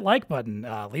 hit that like button.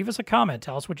 Leave us a comment.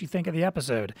 Tell us what you think of the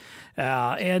episode.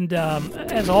 And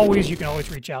as always, you can always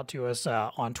reach out to us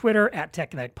on Twitter at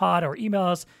TechConnectPod, or email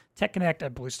us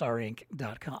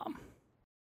techconnect@bluestarinc.com.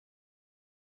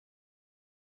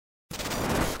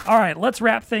 All right, let's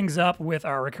wrap things up with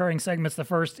our recurring segments. The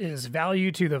first is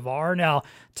value to the VAR. Now,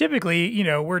 typically,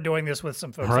 we're doing this with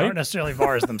some folks who aren't necessarily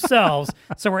VARs themselves,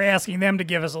 so we're asking them to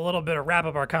give us a little bit of wrap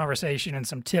up our conversation and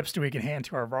some tips we can hand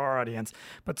to our VAR audience.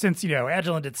 But since,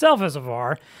 Agilent itself is a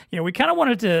VAR, we kind of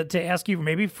wanted to ask you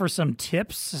maybe for some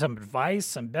tips, some advice,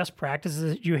 some best practices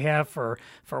that you have for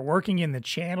working in the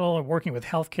channel and working with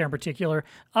healthcare in particular.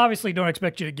 Obviously, don't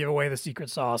expect you to give away the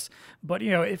secret sauce, but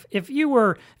if you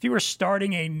were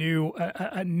starting a new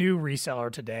reseller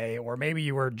today, or maybe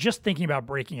you were just thinking about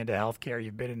breaking into healthcare,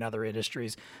 you've been in other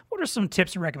industries, what are some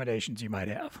tips and recommendations you might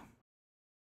have?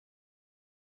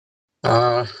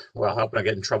 Well, I hope I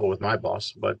get in trouble with my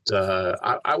boss, but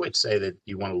I would say that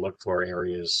you want to look for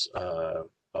areas of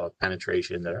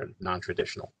penetration that are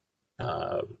non-traditional.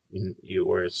 So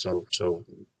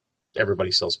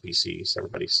everybody sells PCs,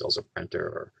 everybody sells a printer,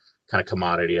 or kind of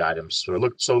commodity items. So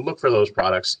look for those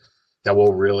products that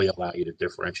will really allow you to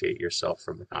differentiate yourself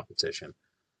from the competition.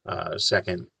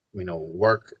 Second,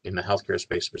 work in the healthcare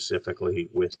space specifically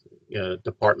with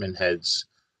department heads.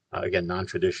 Again,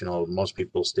 non-traditional. Most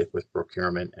people stick with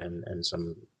procurement and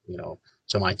some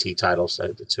IT titles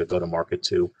to go to market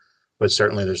to. But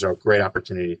certainly there's a great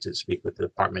opportunity to speak with the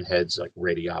department heads like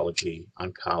radiology,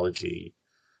 oncology,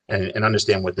 and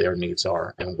understand what their needs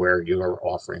are and where your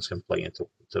offerings can play into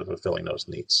fulfilling those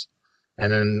needs. And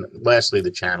then lastly,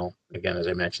 the channel. Again, as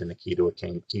I mentioned, the keys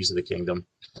to the kingdom,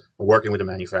 working with the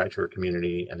manufacturer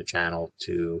community and the channel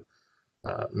to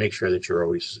make sure that you're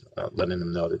always letting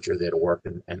them know that you're there to work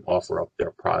and offer up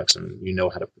their products, and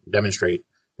how to demonstrate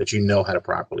that how to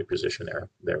properly position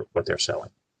what they're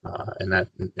selling. And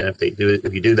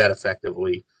if you do that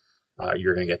effectively,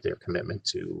 you're going to get their commitment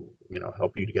to,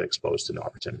 help you to get exposed to new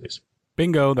opportunities.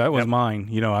 Bingo, that was mine.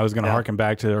 I was going to harken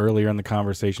back to earlier in the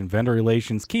conversation. Vendor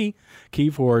relations key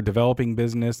for developing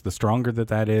business. The stronger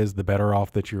that is, the better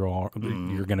off that you're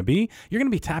going to be. You're going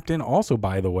to be tapped in also,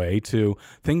 by the way, to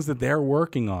things that they're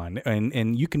working on,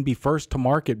 and you can be first to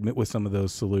market with some of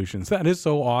those solutions. That is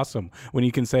so awesome when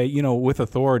you can say, with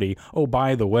authority, oh,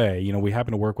 by the way, we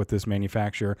happen to work with this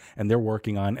manufacturer and they're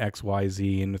working on X, Y,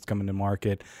 Z, and it's coming to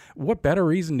market. What better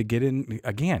reason to get in?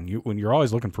 Again, when you're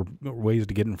always looking for ways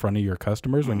to get in front of your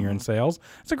customers when you're in sales,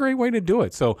 it's a great way to do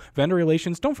it. So vendor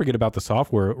relations, don't forget about the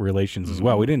software relations as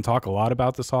well. We didn't talk a lot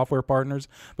about the software partners,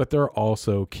 but they're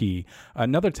also key.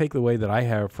 Another takeaway that I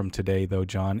have from today, though,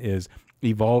 John, is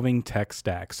evolving tech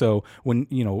stack. So when,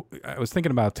 I was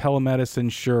thinking about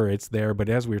telemedicine, sure, it's there, but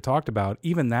as we talked about,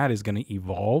 even that is going to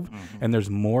evolve, and there's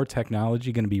more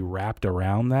technology going to be wrapped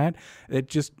around that. It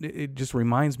just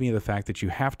reminds me of the fact that you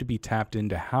have to be tapped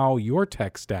into how your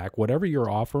tech stack, whatever you're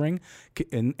offering,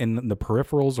 and the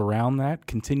peripherals around that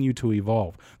continue to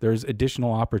evolve. There's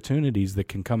additional opportunities that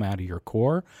can come out of your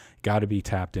core. Got to be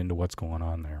tapped into what's going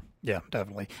on there. Yeah,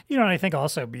 definitely. And I think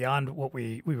also beyond what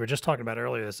we were just talking about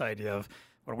earlier, this idea of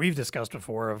what we've discussed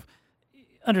before of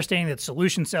understanding that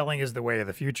solution selling is the way of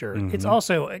the future. It's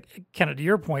also kind of to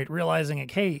your point, realizing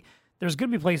like, hey, there's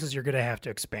going to be places you're going to have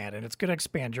to expand, and it's going to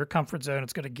expand your comfort zone.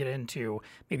 It's going to get into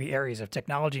maybe areas of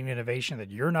technology and innovation that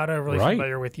you're not overly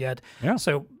familiar with yet. Yeah.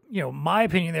 So, my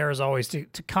opinion there is always to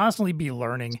constantly be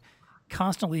learning,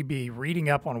 constantly be reading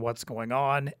up on what's going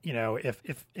on.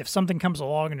 If something comes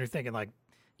along and you're thinking like,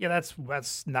 yeah,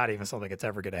 that's not even something that's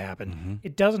ever going to happen.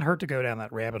 It doesn't hurt to go down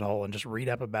that rabbit hole and just read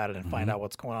up about it and find out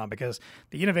what's going on, because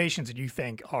the innovations that you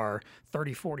think are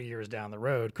 30, 40 years down the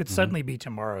road could suddenly be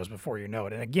tomorrow's before you know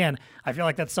it. And again, I feel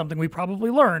like that's something we probably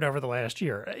learned over the last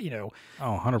year.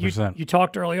 100%. You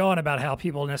talked early on about how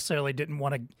people necessarily didn't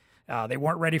want to they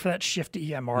weren't ready for that shift to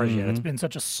EMRs yet. It's been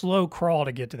such a slow crawl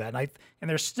to get to that. And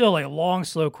there's still a long,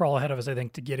 slow crawl ahead of us, I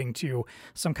think, to getting to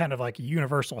some kind of like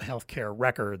universal healthcare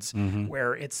records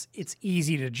where it's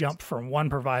easy to jump from one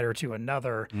provider to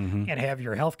another and have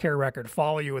your healthcare record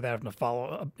follow you without having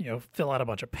to fill out a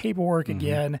bunch of paperwork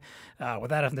again,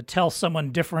 without having to tell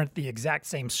someone different the exact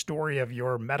same story of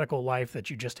your medical life that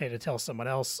you just had to tell someone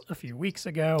else a few weeks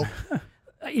ago.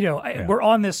 We're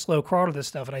on this slow crawl to this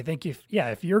stuff. And I think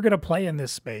if you're going to play in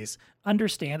this space,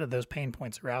 understand that those pain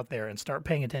points are out there and start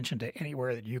paying attention to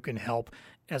anywhere that you can help.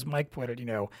 As Mike put it,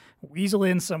 weasel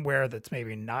in somewhere that's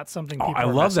maybe not something people I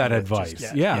are love that messing with advice. just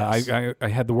yet. Yeah. Yes. I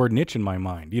had the word niche in my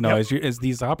mind, as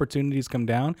these opportunities come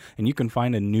down and you can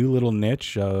find a new little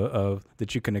niche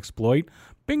that you can exploit.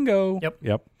 Bingo.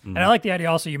 Yep. And I like the idea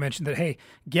also you mentioned that, hey,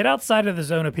 get outside of the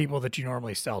zone of people that you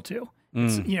normally sell to.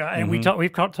 And we've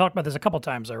talked about this a couple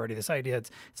times already. This idea,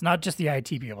 it's not just the IT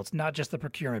people, it's not just the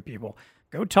procurement people.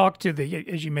 Go talk to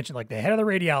as you mentioned, like the head of the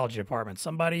radiology department,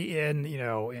 somebody in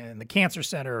the cancer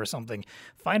center or something.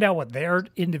 Find out what their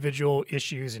individual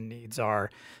issues and needs are,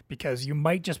 because you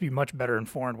might just be much better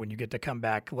informed when you get to come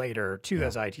back later to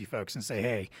those IT folks and say,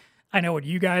 hey, I know what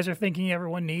you guys are thinking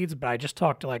everyone needs, but I just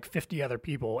talked to like 50 other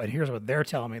people, and here's what they're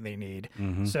telling me they need.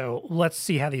 So let's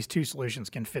see how these two solutions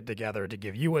can fit together to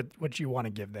give you what you want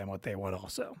to give them, what they want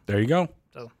also. There you go.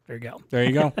 So there you go. There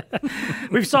you go.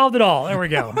 We've solved it all. There we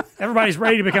go. Everybody's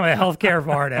ready to become a healthcare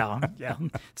VAR now. Yeah,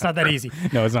 it's not that easy.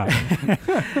 No, it's not.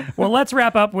 Well, let's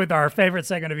wrap up with our favorite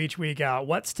segment of each week,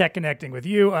 What's Tech Connecting with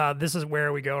You? This is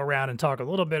where we go around and talk a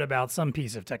little bit about some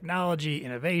piece of technology,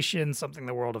 innovation, something in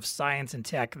the world of science and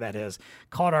tech that has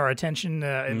caught our attention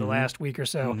in the last week or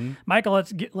so. Michael,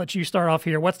 let you start off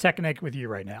here. What's Tech Connect with You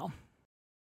right now?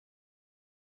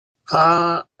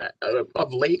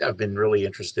 Of late, I've been really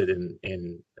interested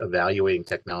in evaluating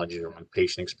technology around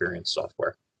patient experience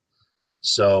software.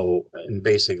 So, and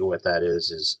basically what that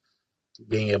is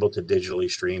being able to digitally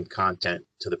stream content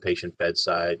to the patient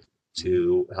bedside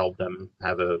to help them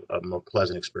have a more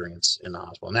pleasant experience in the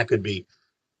hospital. And that could be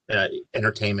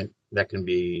entertainment, that can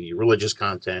be religious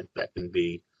content, that can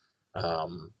be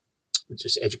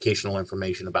just educational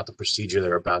information about the procedure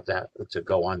they're about to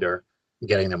go under,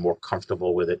 getting them more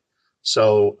comfortable with it.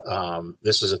 So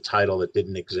this is a title that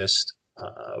didn't exist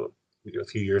a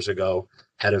few years ago,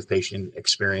 head of patient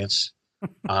experience.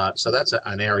 So that's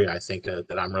an area I think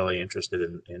that I'm really interested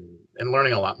in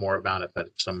learning a lot more about. I've had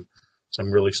some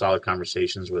really solid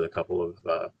conversations with a couple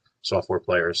of software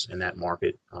players in that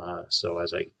market. So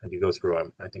as I go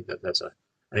through, I think that's an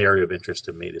area of interest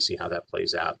to me to see how that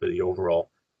plays out, but the overall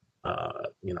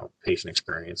patient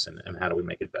experience and how do we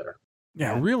make it better.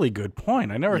 Yeah, really good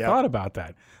point. I never Yep. thought about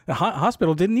that. The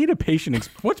hospital didn't need a patient.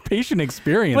 What's patient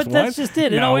experience? But that's just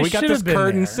it. It No, always we got should this have been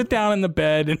curtain. there. Sit down in the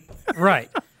bed. And Right.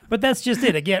 But that's just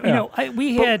it. Again,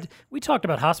 we talked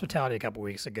about hospitality a couple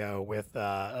weeks ago with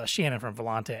Shannon from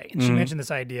Volante, and she mentioned this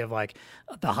idea of like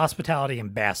the hospitality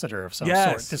ambassador of some sort.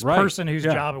 Yes, This right. person whose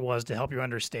Yeah. job it was to help you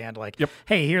understand, like, Yep.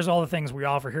 hey, here's all the things we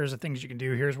offer. Here's the things you can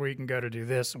do. Here's where you can go to do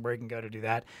this and where you can go to do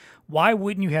that. Why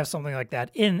wouldn't you have something like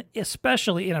that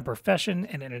especially in a profession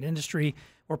and in an industry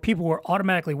where people were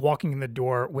automatically walking in the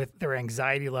door with their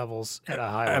anxiety levels at a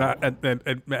high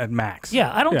level? at max. Yeah,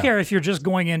 I don't care if you're just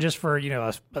going in just for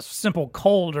a simple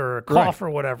cold or a cough or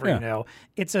whatever. Yeah.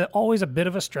 It's always a bit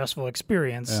of a stressful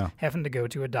experience having to go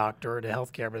to a doctor or to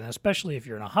healthcare, but then especially if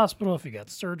you're in a hospital, if you got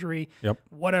surgery,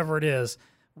 whatever it is.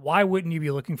 Why wouldn't you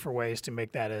be looking for ways to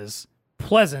make that as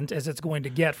pleasant as it's going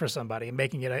to get for somebody and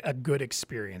making it a good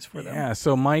experience for them? Yeah.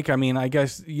 So, Mike, I mean, I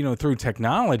guess through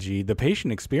technology, the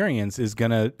patient experience is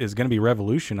gonna be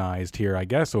revolutionized here. I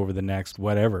guess over the next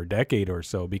decade or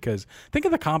so. Because think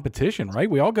of the competition, right?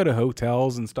 We all go to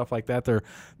hotels and stuff like that.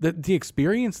 The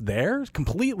experience there is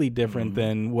completely different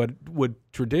than what would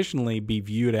traditionally be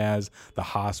viewed as the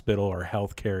hospital or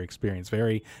healthcare experience.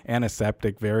 Very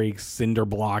antiseptic, very cinder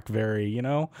block, very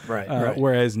Right.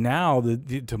 Whereas now,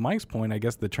 to Mike's point, I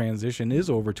guess the transition is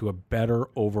over to a better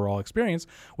overall experience,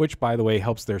 which, by the way,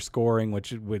 helps their scoring,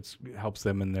 which helps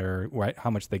them in their how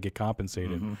much they get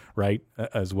compensated, right,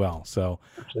 as well. So,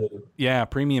 yeah,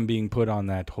 premium being put on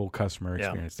that whole customer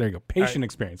experience. There you go, patient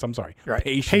experience. I'm sorry, Right.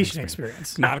 Patient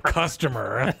experience. not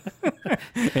customer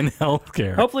in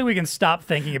healthcare. Hopefully we can stop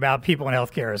thinking about people in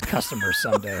healthcare as customers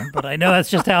someday. But I know that's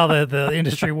just how the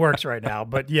industry works right now.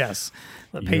 But yes,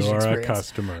 the patient You're experience. a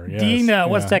customer. Yes. Dean,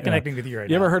 what's Yeah, tech yeah. connecting with you right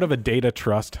now? You ever heard of a data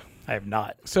trust? I have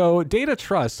not. So data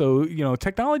trust. So,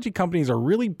 technology companies are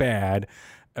really bad,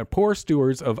 poor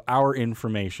stewards of our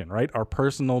information, right? Our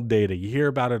personal data. You hear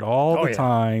about it all the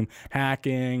time,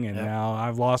 hacking, and now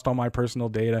I've lost all my personal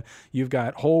data. You've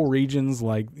got whole regions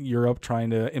like Europe trying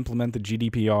to implement the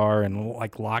GDPR and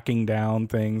like locking down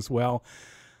things. Well,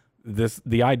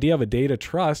 the idea of a data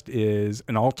trust is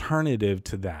an alternative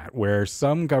to that, where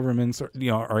some governments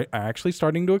are actually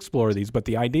starting to explore these. But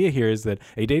the idea here is that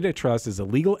a data trust is a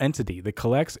legal entity that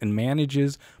collects and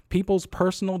manages people's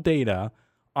personal data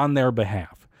on their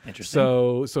behalf.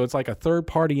 Interesting. So it's like a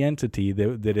third-party entity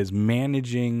that is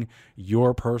managing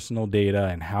your personal data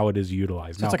and how it is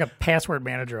utilized. So it's like a password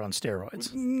manager on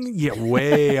steroids. Yeah,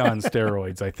 way on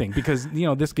steroids, I think, because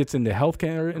this gets into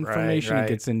healthcare information. Right. It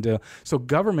gets into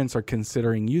governments are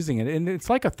considering using it, and it's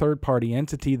like a third-party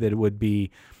entity that would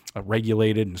be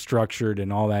regulated and structured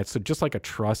and all that. So just like a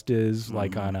trust is,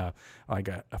 like on a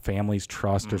family's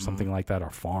trust or something like that, or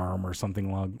farm or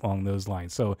something along those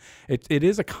lines. So it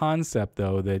is a concept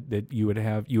though that you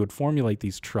would formulate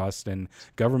these trusts, and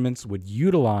governments would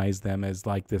utilize them as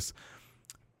like this,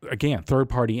 again,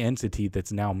 third-party entity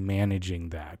that's now managing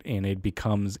that, and it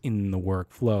becomes in the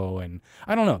workflow. And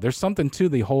I don't know, there's something to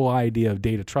the whole idea of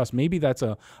data trust. Maybe that's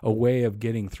a way of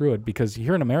getting through it, because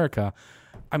here in America,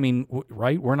 I mean,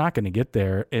 right, we're not going to get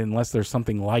there unless there's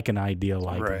something like an idea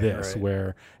like this,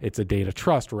 where it's a data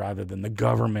trust rather than the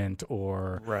government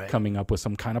or coming up with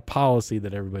some kind of policy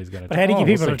that everybody's going to. But how do you get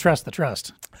people to trust the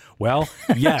trust? Well,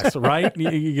 yes, right.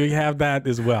 You have that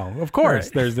as well. Of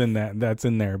course, that's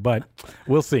in there. But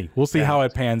we'll see. We'll see how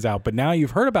it pans out. But now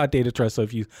you've heard about data trust, so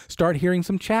if you start hearing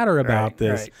some chatter about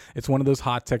this, it's one of those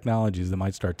hot technologies that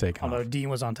might start taking off. Although Dean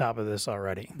was on top of this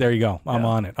already. There you go. I'm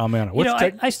on it.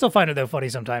 I still find it though funny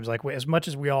sometimes, like as much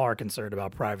as we all are concerned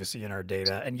about privacy in our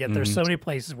data, and yet there's so many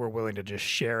places we're willing to just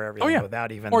share everything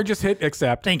without even or just hit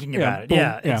accept, thinking about it. Boom.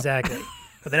 Yeah, exactly.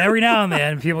 But then every now and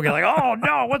then people get like, "Oh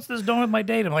no, what's this doing with my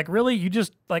data?" I'm like, "Really? You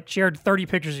just like shared 30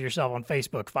 pictures of yourself on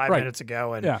Facebook 5 minutes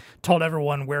ago and told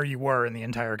everyone where you were in the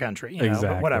entire country." Exactly.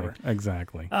 But whatever.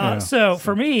 Exactly. So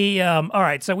for me, all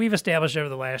right. So we've established over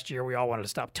the last year we all wanted to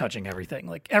stop touching everything.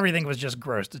 Like everything was just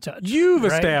gross to touch. You've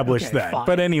established that, fine.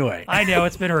 but anyway, I know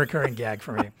it's been a recurring gag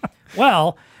for me.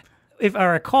 Well, if I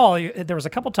recall, there was a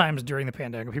couple times during the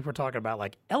pandemic when people were talking about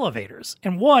like elevators.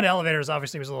 And one, elevators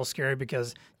obviously was a little scary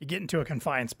because you get into a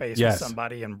confined space with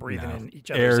somebody and breathing in each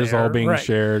other's air's air. all being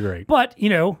shared, right? But, you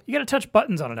got to touch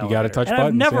buttons on an elevator. You got to touch and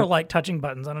buttons. I've never liked touching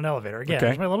buttons on an elevator. Again,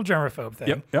 it's my little germaphobe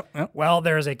thing. Yep. Well,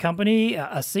 there's a company,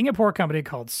 a Singapore company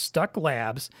called Stuck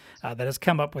Labs that has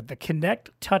come up with the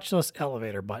Connect Touchless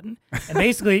Elevator button. And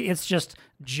basically, it's just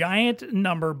giant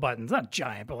number buttons. Not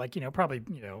giant, but like, probably,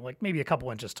 like maybe a couple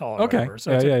inches tall. whatever.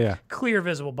 So it's Yeah, a yeah. clear,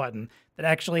 visible button that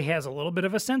actually has a little bit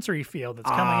of a sensory field that's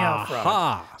coming out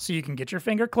from it. So you can get your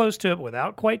finger close to it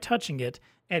without quite touching it,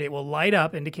 and it will light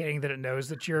up, indicating that it knows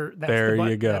that that's There the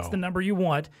button, you go. that's the number you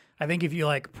want. I think if you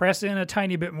like press in a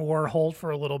tiny bit more, hold for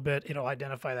a little bit, it'll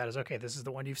identify that as, okay, this is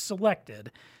the one you've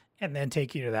selected, and then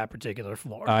take you to that particular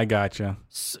floor. I gotcha.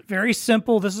 Very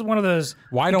simple. This is one of those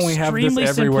Why don't we have this extremely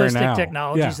everywhere simplistic now?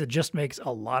 technologies Yeah. that just makes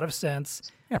a lot of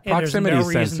sense. Yeah, and there's proximity no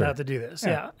reason sensor. not to do this.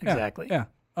 Yeah, exactly. Yeah.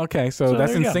 Okay, so So that's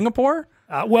there in you go. Singapore?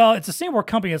 Well, it's the Singapore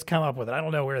company that's come up with it. I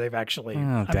don't know where they've actually.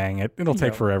 Oh, dang it. It'll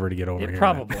take forever to get over here.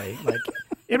 Probably. Like,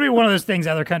 it'd be one of those things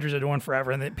other countries are doing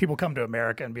forever, and then people come to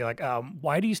America and be like,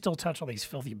 why do you still touch all these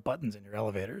filthy buttons in your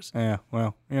elevators? Yeah,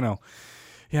 well,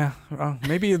 Yeah,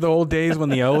 maybe the old days when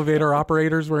the elevator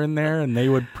operators were in there and they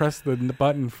would press the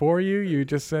button for you. You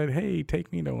just said, "Hey,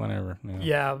 take me to whatever."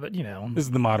 Yeah, but this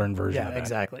is the modern version. Yeah, of that.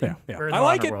 exactly. Yeah. We're in the I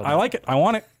like modern it. world I now. like it. I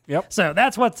want it. Yep. So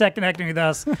that's what's Tech Connecting with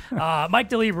us. Mike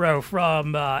DeLibero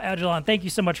from Agilon, thank you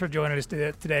so much for joining us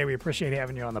today. We appreciate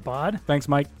having you on the pod. Thanks,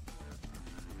 Mike.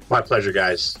 My pleasure,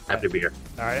 guys. Happy to be here.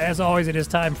 All right, as always, it is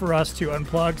time for us to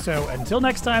unplug. So until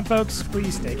next time, folks,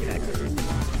 please stay connected.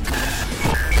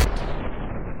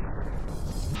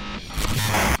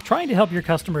 Trying to help your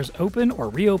customers open or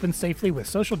reopen safely with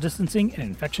social distancing and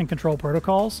infection control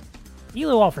protocols?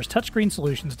 Elo offers touchscreen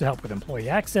solutions to help with employee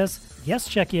access, guest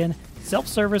check-in,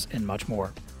 self-service, and much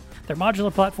more. Their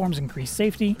modular platforms increase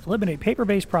safety, eliminate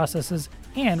paper-based processes,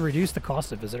 and reduce the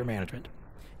cost of visitor management.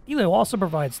 Elo also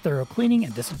provides thorough cleaning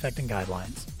and disinfecting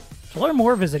guidelines. To learn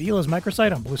more, visit Elo's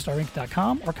microsite on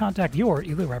bluestarinc.com or contact your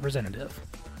Elo representative.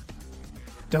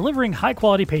 Delivering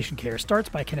high-quality patient care starts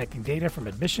by connecting data from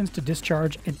admissions to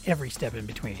discharge and every step in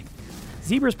between.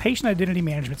 Zebra's patient identity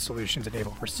management solutions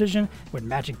enable precision when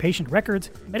matching patient records,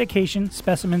 medication,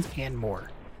 specimens, and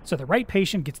more, so the right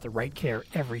patient gets the right care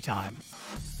every time.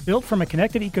 Built from a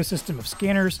connected ecosystem of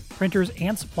scanners, printers,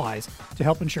 and supplies to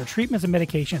help ensure treatments and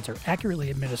medications are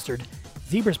accurately administered,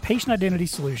 Zebra's patient identity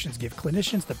solutions give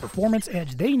clinicians the performance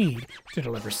edge they need to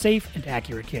deliver safe and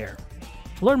accurate care.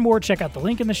 To learn more, check out the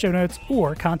link in the show notes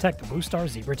or contact the Blue Star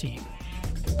Zebra team.